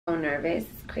nervous.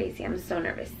 It's crazy. I'm so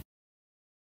nervous.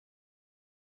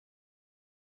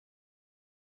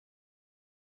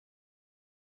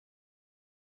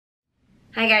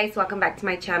 Hi guys, welcome back to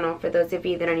my channel. For those of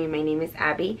you that are new, my name is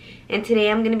Abby, and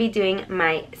today I'm going to be doing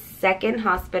my second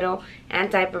hospital and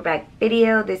diaper bag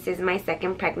video. This is my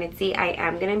second pregnancy. I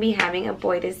am going to be having a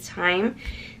boy this time,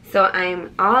 so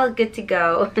I'm all good to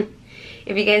go.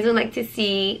 If you guys would like to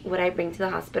see what I bring to the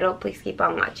hospital, please keep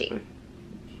on watching.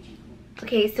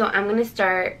 Okay, so I'm going to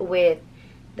start with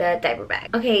the diaper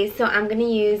bag. Okay, so I'm going to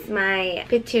use my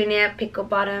Petunia pickle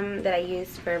bottom that I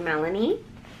used for Melanie,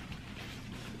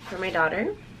 for my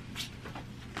daughter.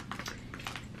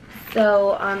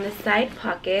 So on the side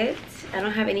pocket, I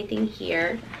don't have anything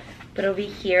here, but over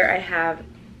here I have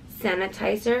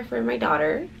sanitizer for my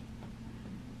daughter.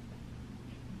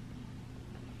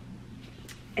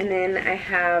 And then I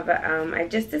have, I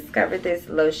just discovered this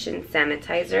lotion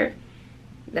sanitizer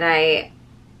that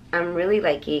I'm really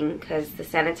liking, because the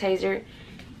sanitizer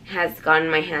has gotten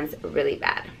my hands really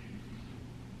bad.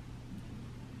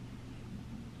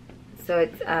 So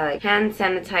it's hand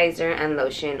sanitizer and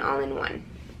lotion all in one.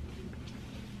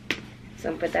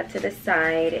 So I'll put that to the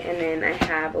side, and then I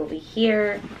have over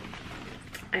here,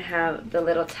 I have the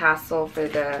little tassel for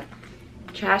the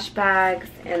trash bags,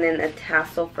 and then a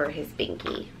tassel for his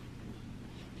binky,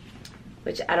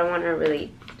 which I don't want to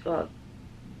really, well,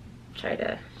 try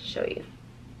to show you.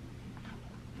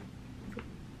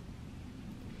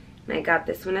 And I got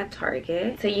this one at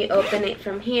Target. So you open it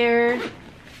from here,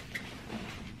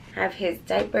 have his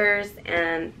diapers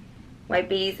and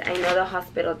wipes. I know the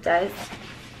hospital does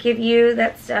give you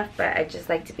that stuff, but I just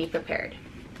like to be prepared.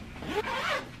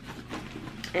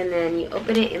 And then you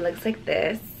open it, it looks like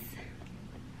this.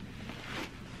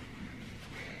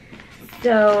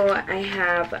 So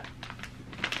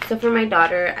so for my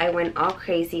daughter, I went all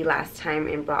crazy last time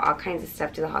and brought all kinds of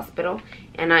stuff to the hospital,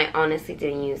 and I honestly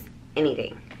didn't use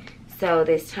anything. So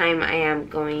this time I am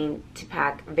going to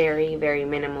pack very, very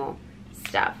minimal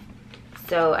stuff.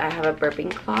 So I have a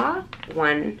burping cloth,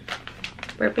 one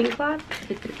burping cloth.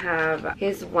 I have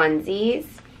his onesies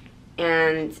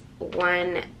and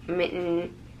one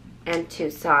mitten and 2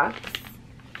 socks.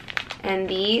 And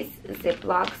these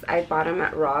Ziplocs, I bought them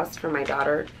at Ross for my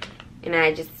daughter, and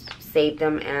I just saved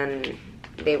them and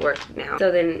they work now.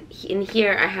 So then in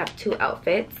here I have 2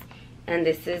 outfits, and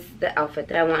this is the outfit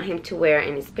that I want him to wear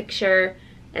in his picture,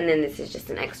 and then this is just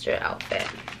an extra outfit.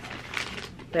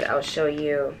 But I'll show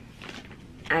you.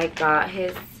 I got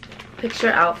his picture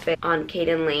outfit on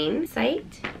Caden Lane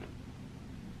site.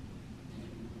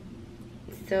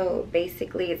 So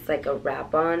basically it's like a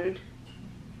wrap-on,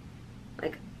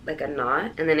 like a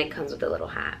knot, and then it comes with a little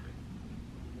hat.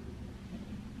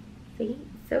 See?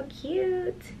 So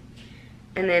cute.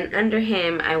 And then under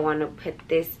him I want to put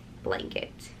this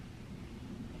blanket.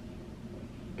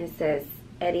 It says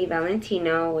Eddie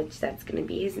Valentino, which that's going to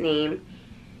be his name.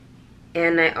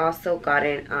 And I also got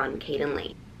it on Caden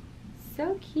Lane.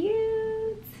 So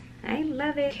cute. I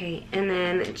love it. Okay, and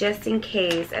then just in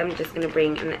case, I'm just going to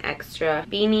bring an extra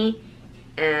beanie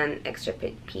and extra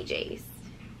PJs.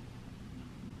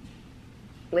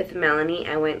 With Melanie,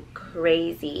 I went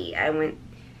crazy.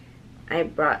 I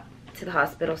brought to the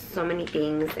hospital so many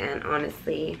things, and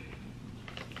honestly,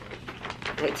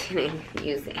 I didn't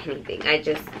use anything. I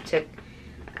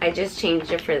just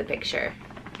changed it for the picture.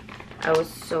 I was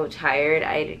so tired,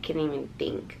 I couldn't even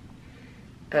think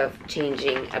of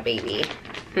changing a baby.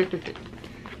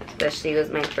 Especially it was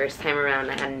my first time around.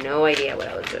 I had no idea what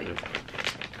I was doing.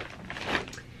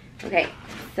 Okay,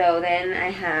 so then I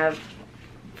have,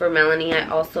 for Melanie, I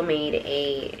also made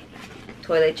a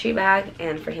toiletry bag,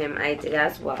 and for him I did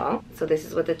as well. So this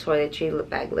is what the toiletry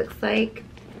bag looks like.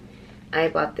 I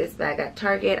bought this bag at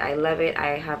Target. I love it.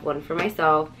 I have one for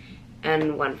myself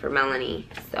and one for Melanie.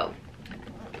 So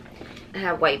I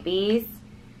have wipes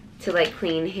to like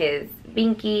clean his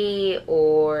binky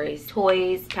or his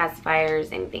toys,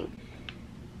 pacifiers, anything.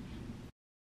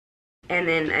 And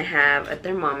then I have a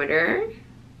thermometer.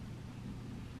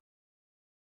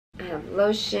 I have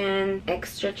lotion,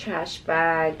 extra trash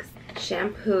bags,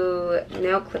 shampoo,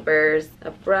 nail clippers,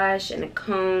 a brush and a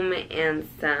comb, and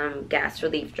some gas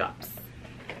relief drops.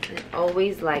 I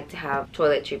always like to have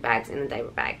toiletry bags in the diaper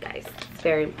bag, guys. It's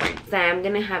very important. So I'm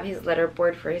going to have his letter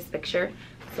board for his picture.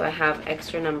 So I have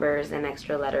extra numbers and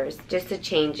extra letters just to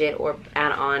change it or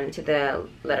add on to the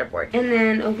letter board. And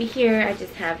then over here, I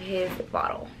just have his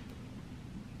bottle.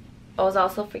 I was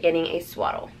also forgetting a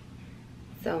swaddle.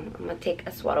 So I'm gonna take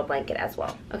a swaddle blanket as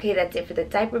well. Okay, that's it for the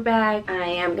diaper bag. I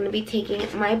am gonna be taking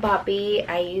my boppy.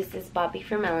 I use this boppy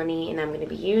for Melanie, and I'm gonna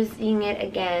be using it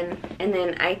again. And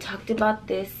then I talked about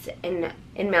this in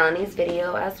Melanie's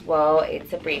video as well.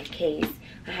 It's a briefcase.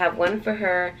 I have one for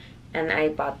her, and I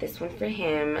bought this one for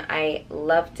him. I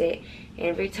loved it.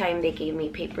 Every time they gave me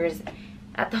papers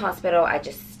at the hospital, I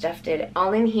just stuffed it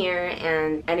all in here,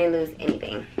 and I didn't lose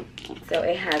anything. So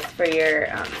it has for your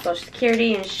Social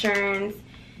Security, insurance,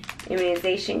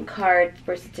 immunization card,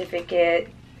 birth certificate.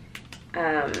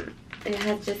 It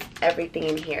has just everything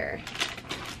in here.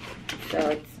 So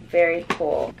it's very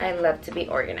cool. I love to be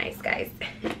organized, guys.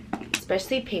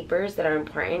 Especially papers that are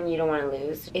important, you don't want to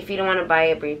lose. If you don't want to buy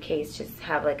a briefcase, just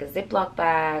have like a Ziploc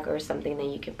bag or something that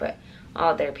you can put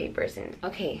all their papers in.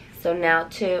 Okay, so now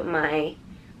to my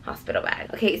hospital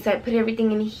bag. Okay, so I put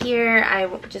everything in here. I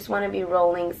just want to be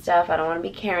rolling stuff. I don't want to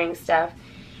be carrying stuff.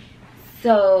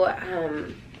 So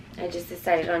I just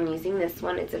decided on using this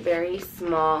one. It's a very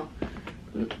small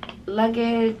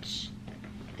luggage,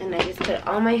 and I just put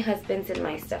all my husband's and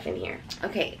my stuff in here.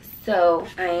 Okay, so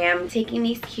I am taking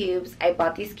these cubes. I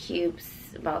bought these cubes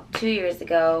about 2 years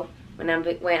ago when I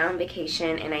went on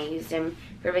vacation, and I used them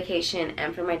for vacation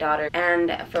and for my daughter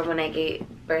and for when I gave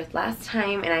birth last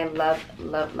time. And I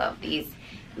love these.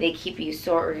 They keep you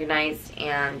so organized,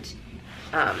 and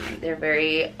they're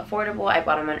very affordable. I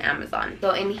bought them on Amazon.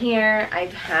 So in here I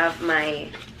have my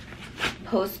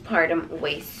postpartum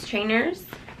waist trainers.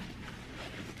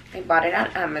 I bought it on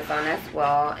Amazon as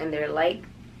well, and they're like,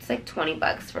 it's like 20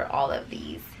 bucks for all of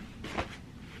these.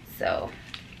 So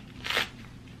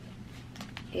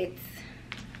it's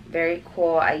very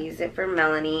cool. I use it for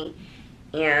Melanie,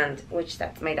 and which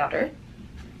that's my daughter,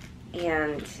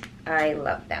 and I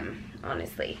love them,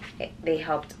 honestly. They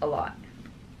helped a lot.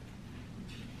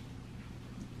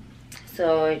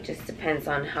 So it just depends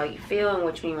on how you feel and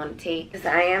which one you want to take, because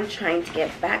I am trying to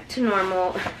get back to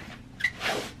normal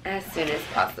as soon as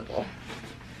possible.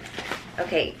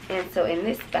 Okay, and so in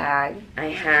this bag I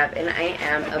have, and I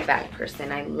am a bag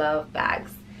person. I love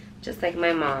bags, just like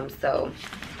my mom, so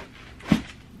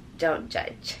don't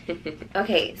judge.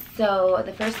 Okay, so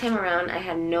the first time around I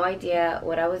had no idea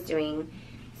what I was doing.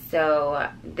 So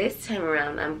this time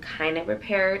around I'm kind of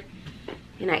prepared,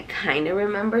 and I kind of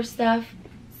remember stuff.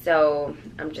 So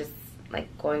I'm just like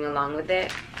going along with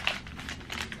it.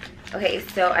 Okay,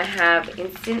 so I have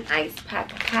instant ice pack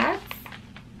pads.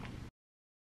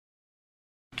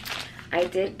 I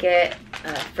did get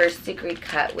a first degree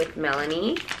cut with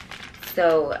Melanie,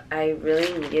 so I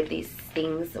really needed these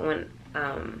things when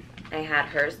I had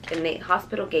hers, and the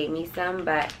hospital gave me some,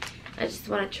 but I just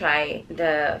want to try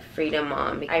the Freedom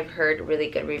Mom. I've heard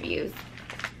really good reviews.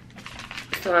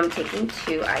 So I'm taking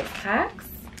 2 ice packs.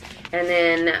 And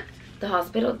then the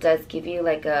hospital does give you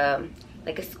like a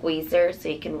squeezer so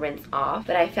you can rinse off.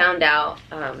 But I found out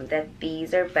that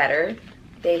these are better.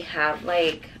 They have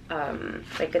like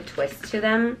a twist to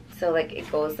them, so like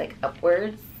it goes like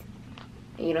upwards.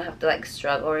 And you don't have to like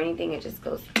struggle or anything. It just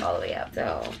goes all the way up.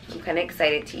 So I'm kind of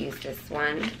excited to use this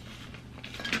one.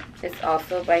 It's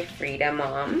also by Freedom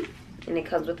Mom, and it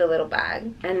comes with a little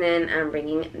bag. And then I'm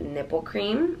bringing nipple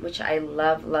cream, which I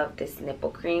love this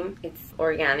nipple cream. It's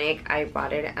organic. I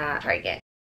bought it at Target.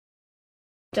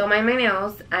 Don't mind my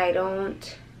nails. I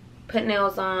don't put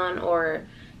nails on or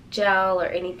gel or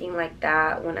anything like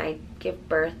that when I give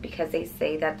birth, because they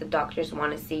say that the doctors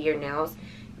want to see your nails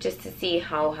just to see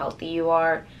how healthy you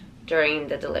are during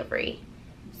the delivery.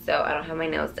 So I don't have my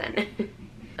nails done.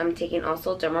 I'm taking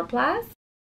also Dermoplast.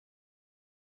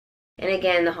 And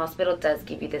again, the hospital does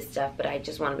give you this stuff, but I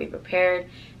just want to be prepared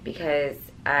because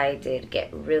I did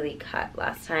get really cut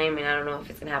last time, and I don't know if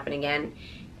it's going to happen again,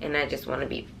 and I just want to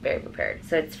be very prepared.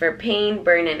 So it's for pain,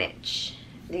 burn, and itch.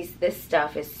 This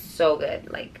stuff is so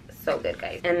good, like so good,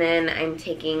 guys. And then I'm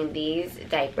taking these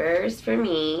diapers for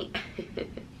me.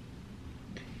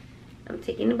 I'm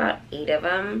taking about 8 of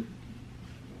them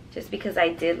just because I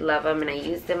did love them, and I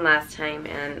used them last time,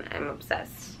 and I'm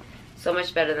obsessed. So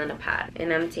much better than a pad.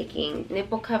 And I'm taking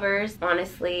nipple covers.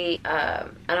 Honestly, I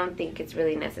don't think it's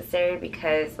really necessary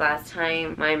because last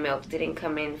time my milk didn't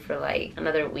come in for like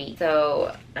another week.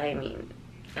 So, I mean,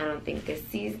 I don't think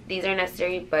these are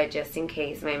necessary, but just in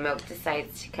case my milk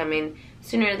decides to come in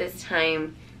sooner this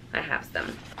time, I have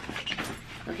some.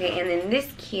 Okay, and in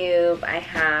this cube, I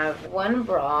have 1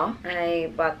 bra.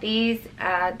 I bought these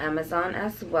at Amazon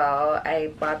as well.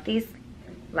 I bought these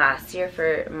last year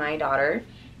for my daughter,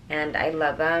 and I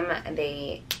love them.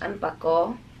 They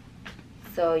unbuckle,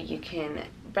 so you can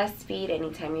breastfeed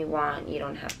anytime you want. You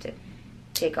don't have to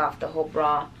take off the whole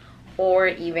bra, or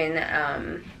even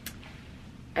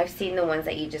I've seen the ones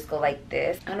that you just go like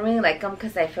this. I don't really like them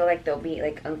because I feel like they'll be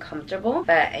like uncomfortable,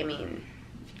 but I mean,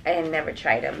 I had never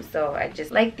tried them, so I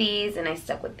just like these and I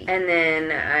stuck with these. And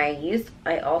then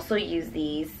I also use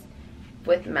these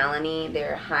with Melanie.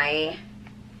 They're high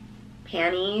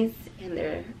panties and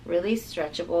they're really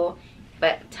stretchable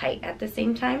but tight at the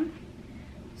same time,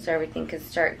 so everything can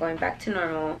start going back to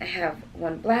normal. I have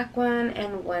one black one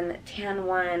and one tan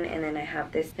one, and then I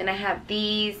have this. Then I have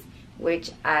these,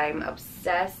 which I'm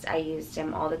obsessed. I used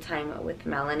them all the time with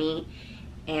Melanie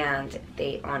and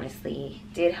they honestly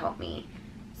did help me.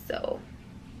 So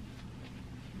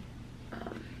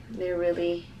they're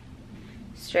really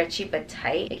stretchy but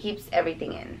tight. It keeps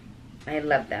everything in. I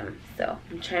love them. So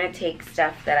I'm trying to take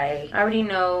stuff that I already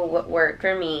know what worked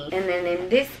for me. And then in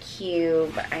this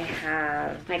cube I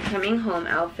have my coming home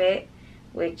outfit,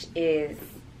 which is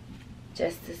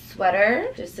just a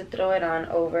sweater just to throw it on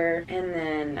over. And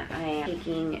then I am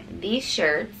taking these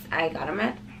shirts. I got them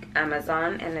at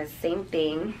Amazon, and the same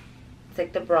thing. It's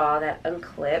like the bra that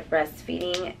unclip,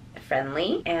 breastfeeding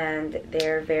friendly, and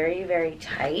they're very, very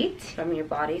tight from your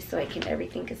body, so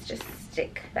everything can just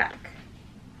stick back.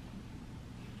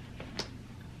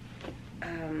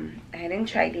 I didn't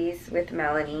try these with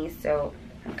Melanie, so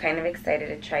I'm kind of excited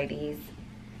to try these.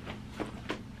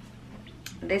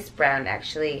 This brand,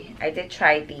 actually, I did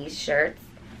try these shirts,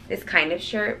 this kind of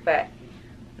shirt, but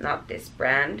not this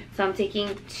brand. So I'm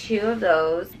taking 2 of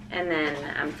those, and then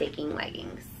I'm taking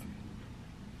leggings.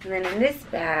 And then in this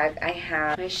bag, I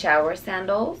have my shower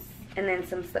sandals and then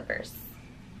some slippers.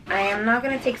 I am not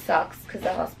going to take socks because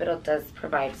the hospital does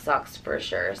provide socks for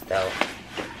sure, so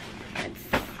it's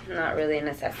not really a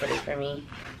necessity for me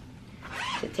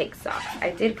to take socks. I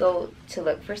did go to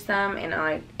look for some, and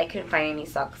I couldn't find any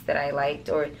socks that I liked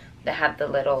or that had the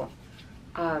little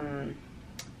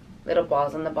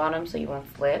balls on the bottom so you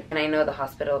won't slip. And I know the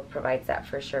hospital provides that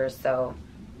for sure, so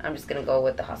I'm just going to go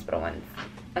with the hospital ones.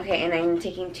 Okay, and I'm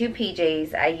taking 2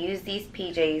 PJs. I use these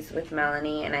PJs with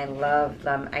Melanie and I love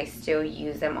them. I still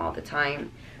use them all the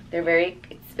time.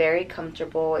 It's very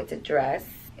comfortable. It's a dress.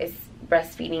 It's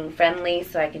breastfeeding friendly,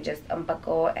 so I can just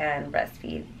unbuckle and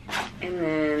breastfeed. And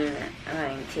then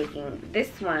I'm taking this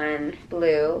one,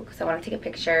 blue, because I want to take a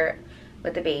picture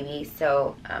with the baby.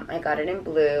 So I got it in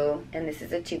blue, and this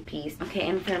is a 2-piece. Okay,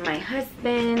 and for my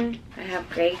husband, I have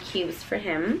gray cubes for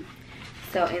him.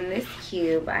 So in this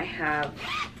cube, I have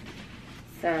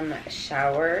some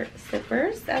shower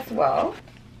slippers as well.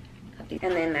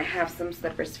 And then I have some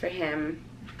slippers for him.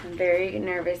 I'm very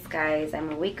nervous, guys.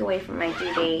 I'm a week away from my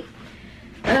due date.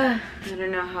 I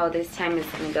don't know how this time is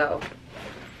going to go.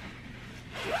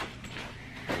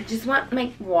 I just want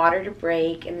my water to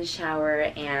break in the shower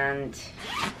and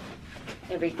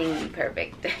everything be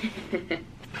perfect. And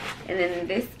then in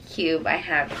this cube, I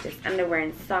have just underwear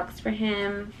and socks for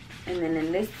him. And then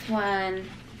in this one,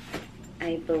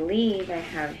 I believe I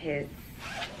have his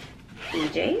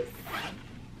PJs.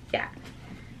 Yeah.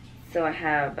 So I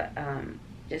have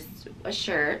just a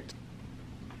shirt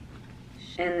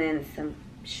and then some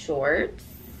shorts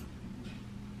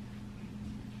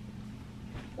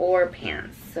or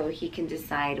pants. So he can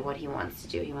decide what he wants to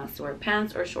do. He wants to wear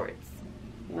pants or shorts.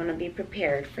 I want to be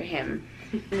prepared for him.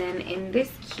 And then in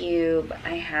this cube,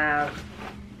 I have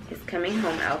his coming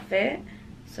home outfit.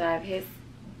 So I have his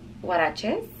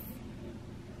huaraches.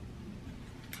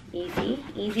 Easy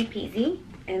peasy.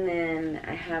 And then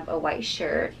I have a white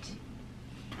shirt.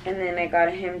 And then I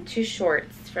got him 2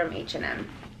 shorts from H&M.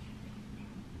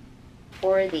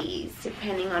 Or these,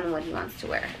 depending on what he wants to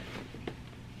wear.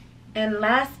 And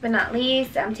last but not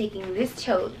least, I'm taking this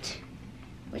tote,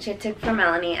 which I took from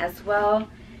Melanie as well.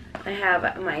 I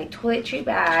have my toiletry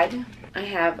bag. I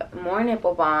have more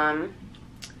nipple balm.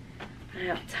 I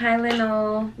have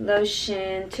Tylenol,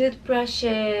 lotion,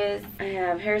 toothbrushes. I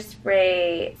have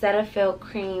hairspray, Cetaphil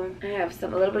cream. I have a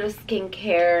little bit of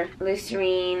skincare,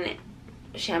 Listerine,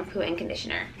 shampoo and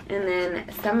conditioner. And then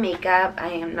some makeup. I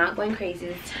am not going crazy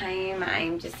this time.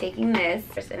 I'm just taking this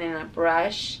and then a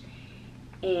brush.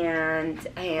 And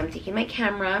I am taking my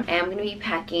camera. I am going to be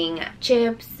packing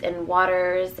chips and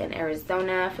waters in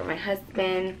Arizona for my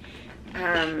husband.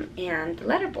 And the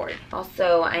letterboard.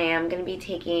 Also, I am going to be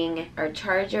taking our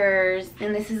chargers,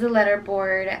 and this is a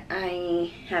letterboard.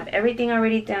 I have everything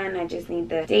already done. I just need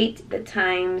the date, the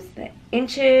times, the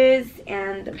inches,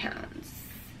 and the pounds.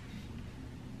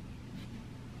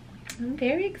 I'm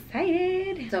very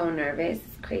excited. So nervous.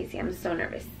 It's crazy. I'm so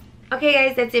nervous. Okay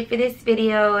guys, that's it for this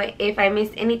video. If I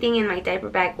missed anything in my diaper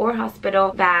bag or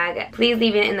hospital bag, please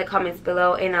leave it in the comments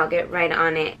below and I'll get right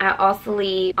on it. I'll also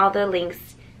leave all the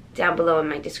links down below in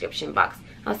my description box.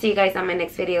 I'll see you guys on my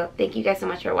next video. Thank you guys so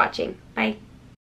much for watching. Bye.